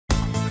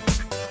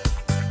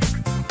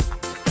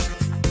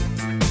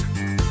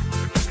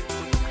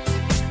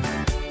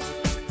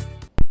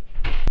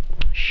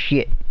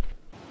shit.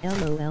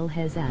 LOL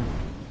has app.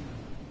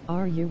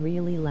 Are you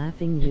really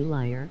laughing, you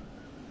liar?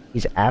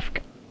 He's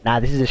African. Nah,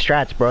 this is the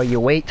strats, bro. You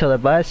wait till the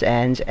bus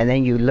ends, and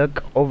then you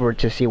look over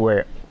to see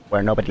where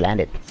nobody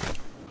landed.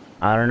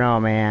 I don't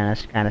know, man.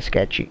 That's kind of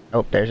sketchy.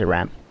 Oh, there's a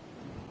ramp.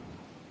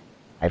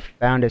 I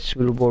found a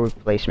suitable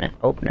replacement.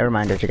 Oh, never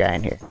mind. There's a guy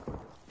in here.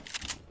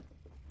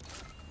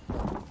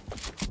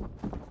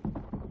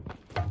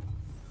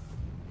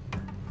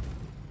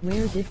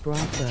 Where did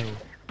Brock go?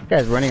 This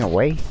guy's running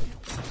away.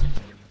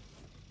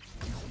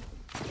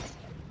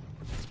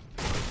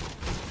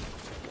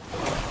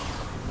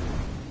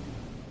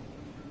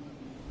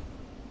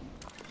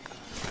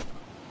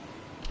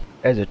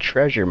 There's a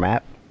treasure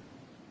map.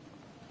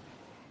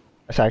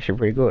 That's actually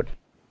pretty good.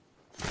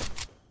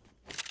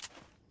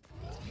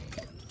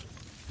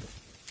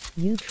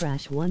 You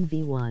trash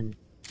 1v1.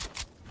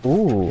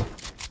 Ooh.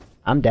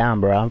 I'm down,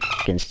 bro. I'm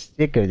fucking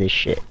sick of this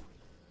shit.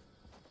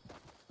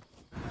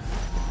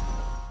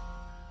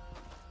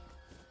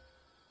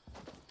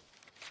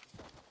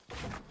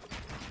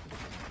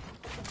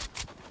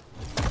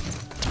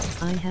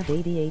 I have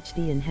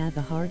ADHD and have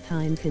a hard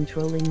time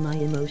controlling my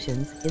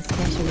emotions,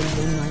 especially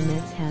when my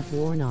meds have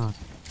worn off.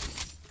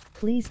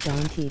 Please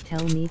don't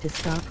tell me to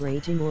stop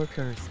raging or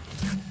curse.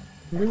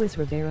 Luis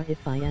Rivera,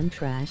 if I am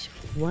trash,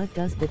 what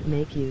does that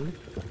make you?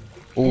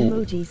 Ooh.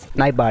 Emojis.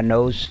 Nightbot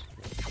knows.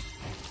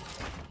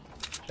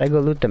 Should I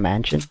go loot the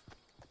mansion?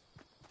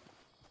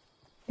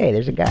 Hey,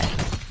 there's a guy.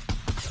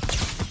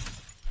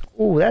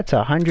 Ooh, that's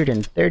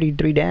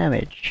 133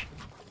 damage.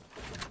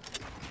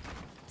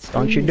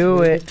 Don't you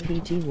do it.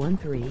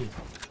 PG-13.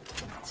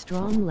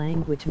 Strong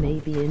language may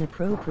be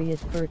inappropriate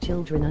for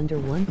children under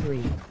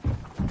 13.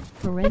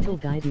 Parental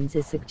guidance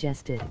is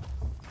suggested.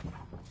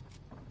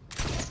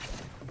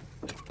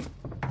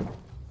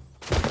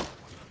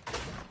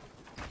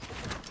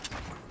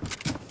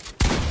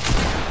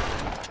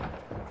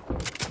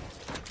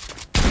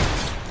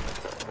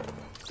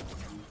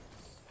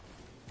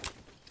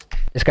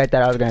 This guy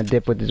thought I was gonna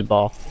dip with his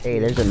ball. Hey,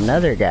 there's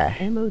another guy.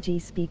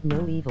 Emoji speak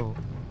no evil.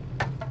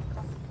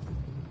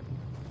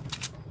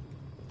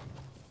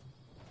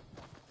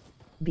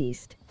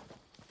 Beast.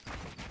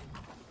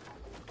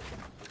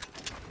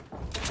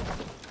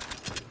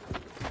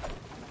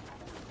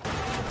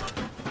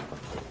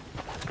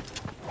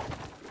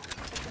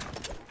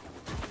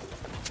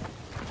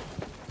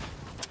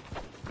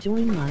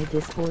 Join my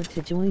Discord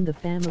to join the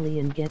family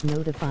and get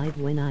notified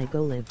when I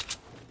go live.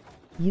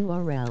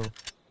 URL.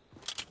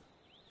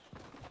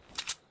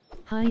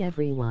 Hi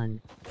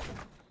everyone.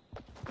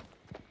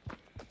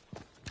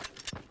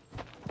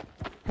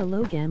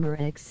 Hello Gamer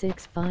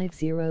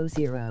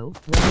X6500,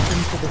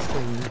 welcome to the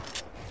stream.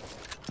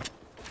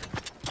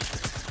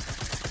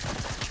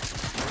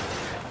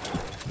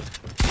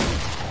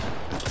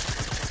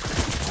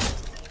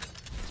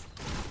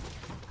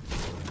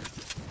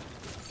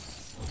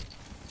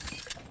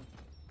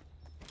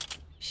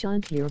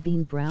 Shunt, you're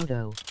being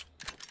browdo.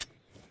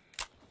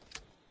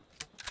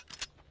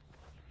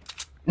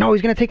 No,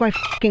 he's gonna take my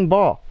fucking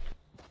ball.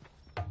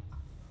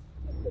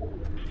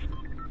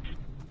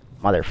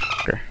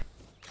 Motherfucker.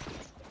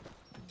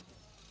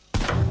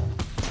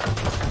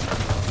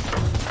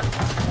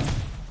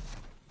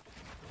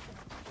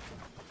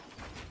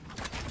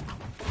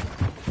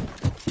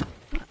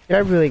 Did I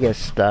really get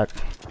stuck?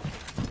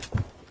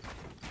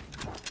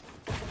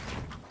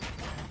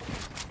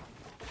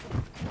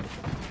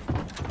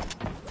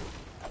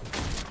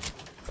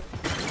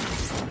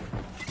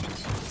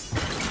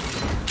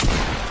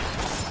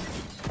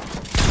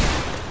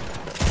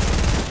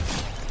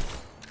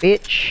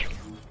 Bitch.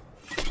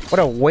 What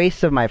a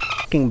waste of my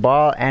fucking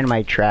ball and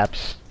my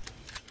traps.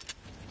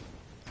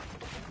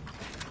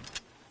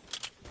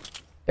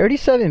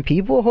 37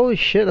 people? Holy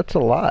shit, that's a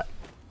lot.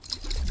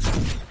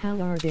 How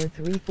are there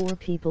 3-4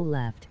 people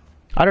left?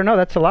 I don't know,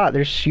 that's a lot.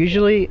 There's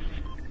usually...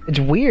 It's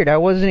weird, I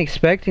wasn't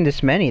expecting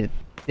this many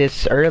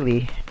this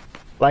early.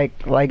 Like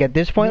at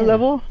this point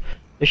level,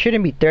 there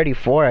shouldn't be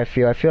 34, I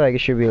feel like it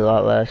should be a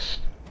lot less.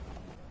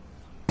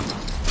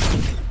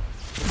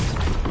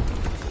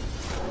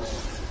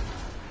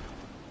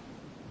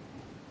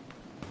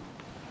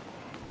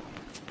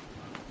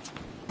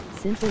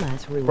 Simple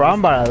as rules. Bro, I'm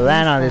about to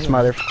land on this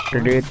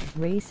motherfucker, dude.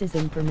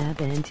 Racism from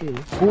Abantu.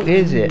 Who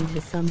is it?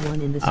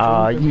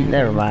 Oh,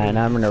 never mind.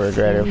 I'm gonna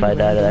regret it if I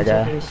die to that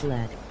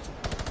guy.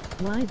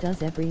 Why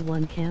does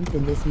everyone camp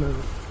in this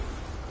mode?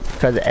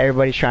 Because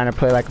everybody's trying to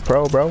play like a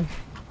pro, bro.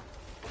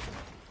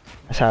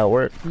 That's how it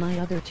works. My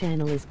other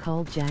channel is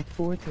called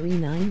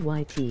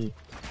Jack439YT.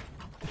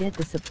 Get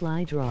the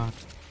supply drop.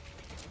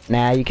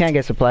 Nah, you can't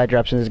get supply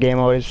drops in this game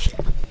always.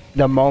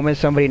 The moment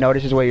somebody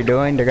notices what you're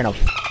doing, they're gonna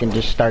fucking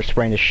just start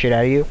spraying the shit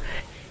out of you.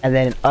 And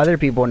then other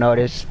people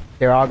notice,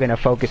 they're all gonna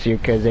focus you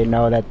because they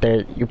know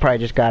that you probably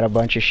just got a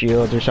bunch of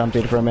shields or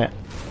something from it.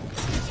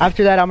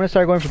 After that, I'm gonna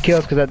start going for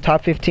kills because that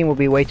top 15 will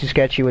be way too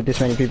sketchy with this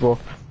many people.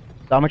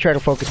 So I'm gonna try to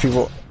focus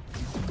people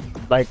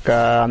like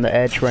on the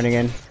edge running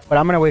in. But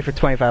I'm gonna wait for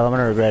 25. I'm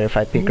gonna regret it if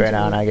I peek right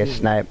now and I get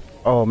sniped.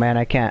 Oh man,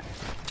 I can't.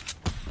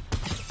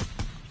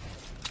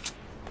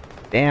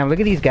 Damn, look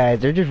at these guys.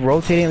 They're just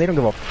rotating. They don't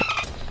give a f.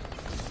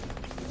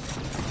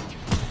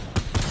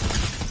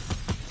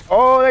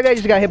 Oh, that guy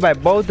just got hit by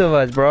both of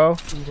us, bro.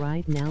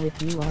 Right now, if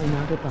you are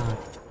not a bot.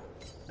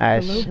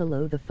 Nice. Hello,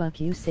 hello, the fuck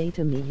you say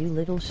to me, you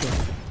little shit.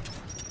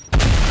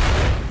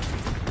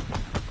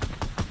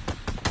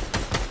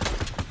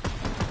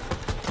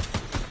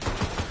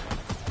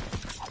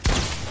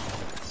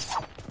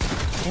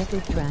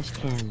 Epic trash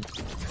can.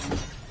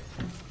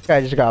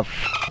 Guy just got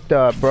f***ed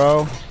up,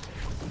 bro.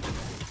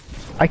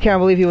 I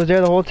can't believe he was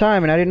there the whole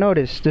time and I didn't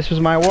notice. This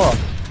was my wall.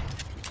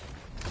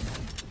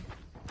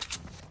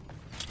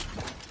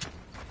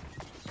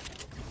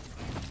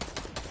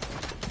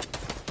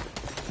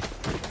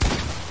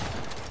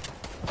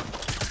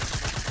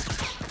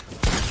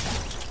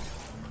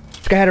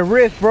 This guy had a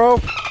rift, bro.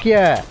 F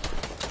yeah.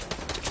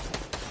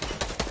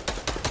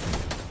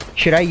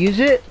 Should I use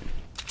it?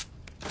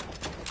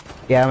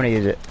 Yeah, I'm gonna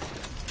use it.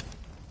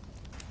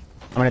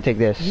 I'm gonna take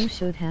this. You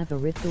should have a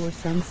rift or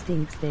some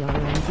stinks. They are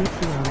on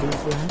duty on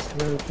these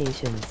last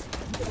rotations.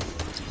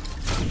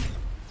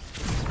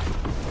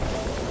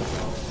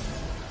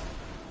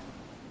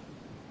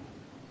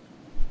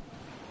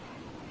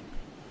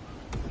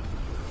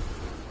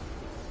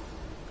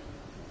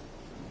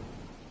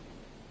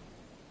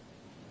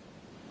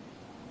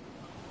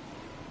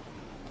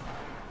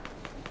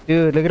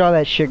 Dude, look at all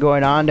that shit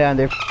going on down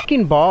there.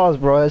 Fucking balls,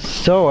 bro. It's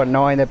so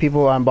annoying that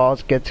people on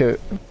balls get to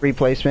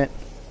replacement.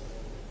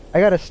 I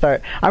gotta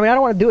start. I mean, I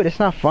don't want to do it. It's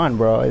not fun,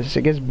 bro.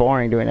 It gets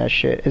boring doing that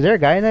shit. Is there a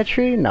guy in that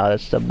tree? No,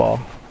 that's the ball.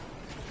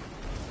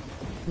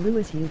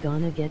 Lewis, you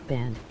gonna get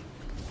banned.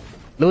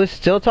 Lewis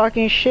still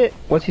talking shit?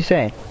 What's he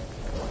saying?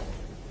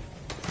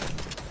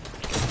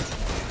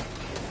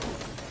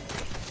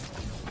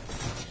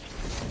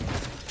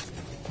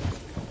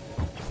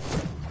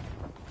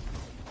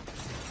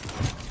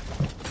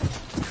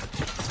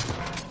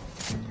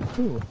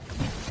 Cool.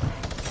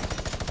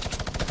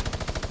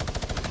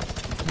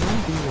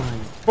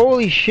 1v1.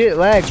 Holy shit,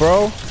 lag,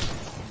 bro.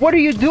 What are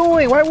you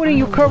doing? Why wouldn't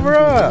you cover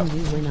up?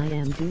 When I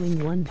am doing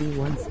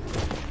 1v1s.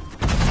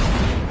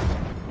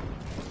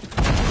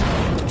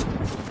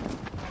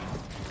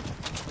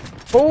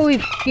 Holy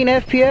fucking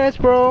FPS,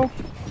 bro.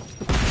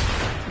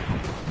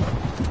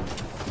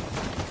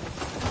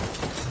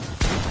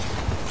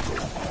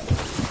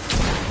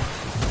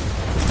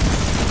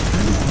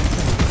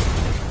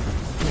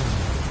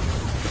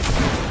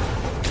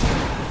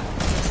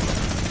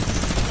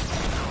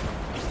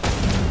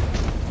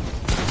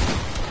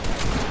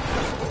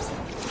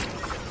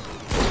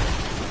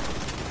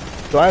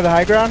 Do I have the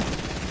high ground?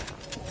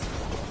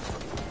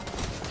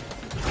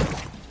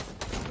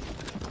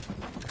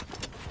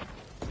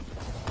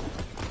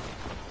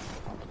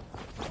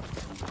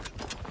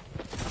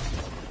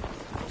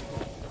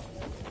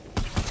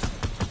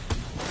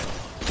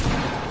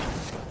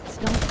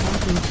 Stop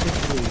talking shit,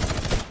 please.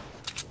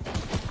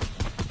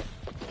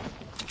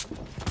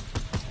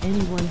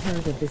 Anyone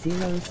heard of the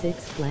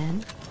 06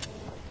 plan?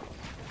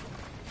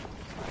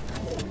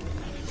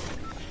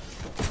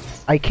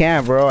 I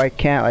can't, bro. I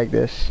can't like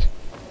this.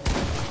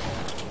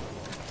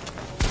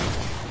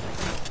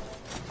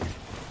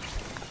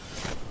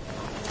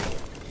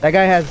 That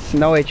guy has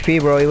no HP,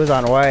 bro. He was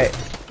on white.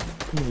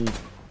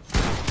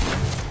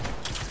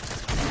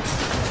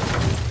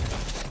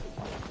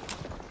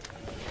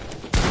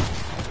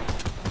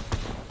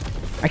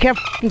 I can't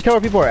fucking tell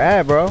where people are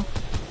at, bro.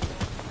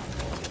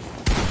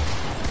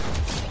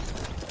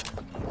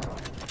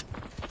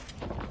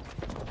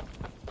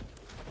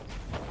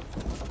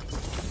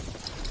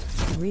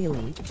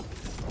 Really?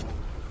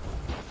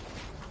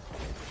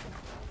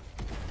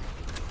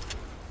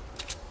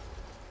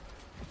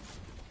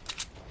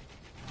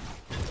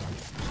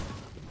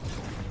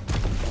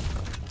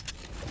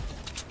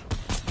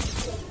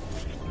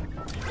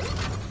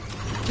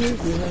 Here's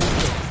 06.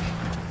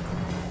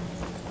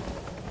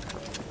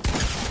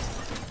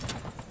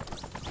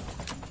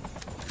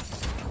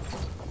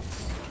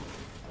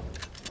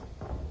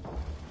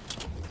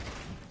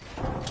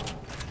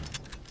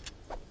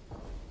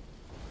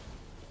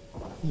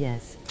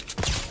 Yes.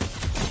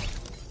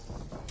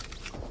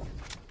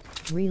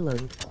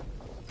 Reload.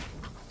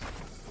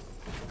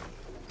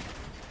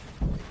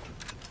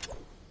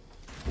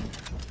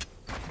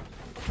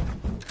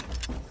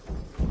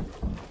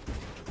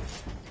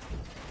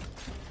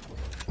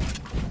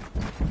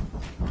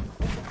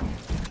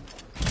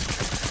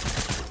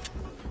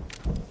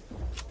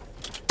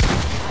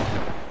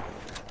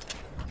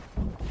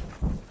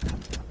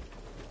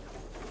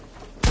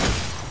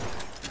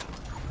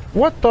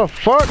 What the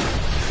fuck?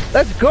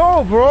 Let's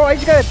go, bro. I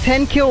just got a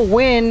 10 kill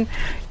win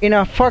in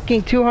a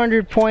fucking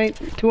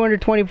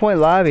 220 point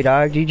lobby,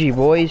 dog. GG,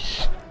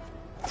 boys.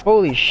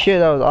 Holy shit,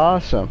 that was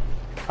awesome.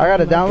 I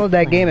gotta download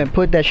that game and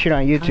put that shit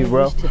on YouTube,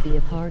 bro. I wish to be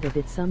a part of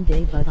it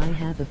someday, but I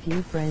have a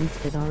few friends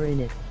that are in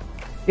it.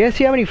 Yeah,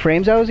 see how many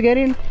frames I was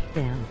getting?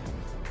 Damn.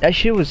 That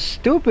shit was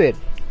stupid.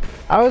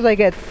 I was like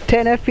at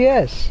 10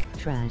 FPS.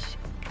 Trash.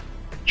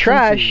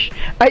 Trash?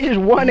 I just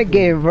won a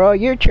game, bro.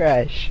 You're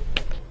trash.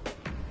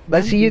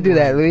 Let's see you do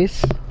that,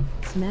 Luis.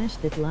 Smash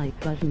that like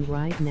button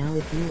right now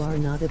if you are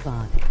not a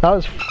bot. That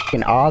was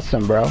fucking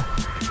awesome, bro.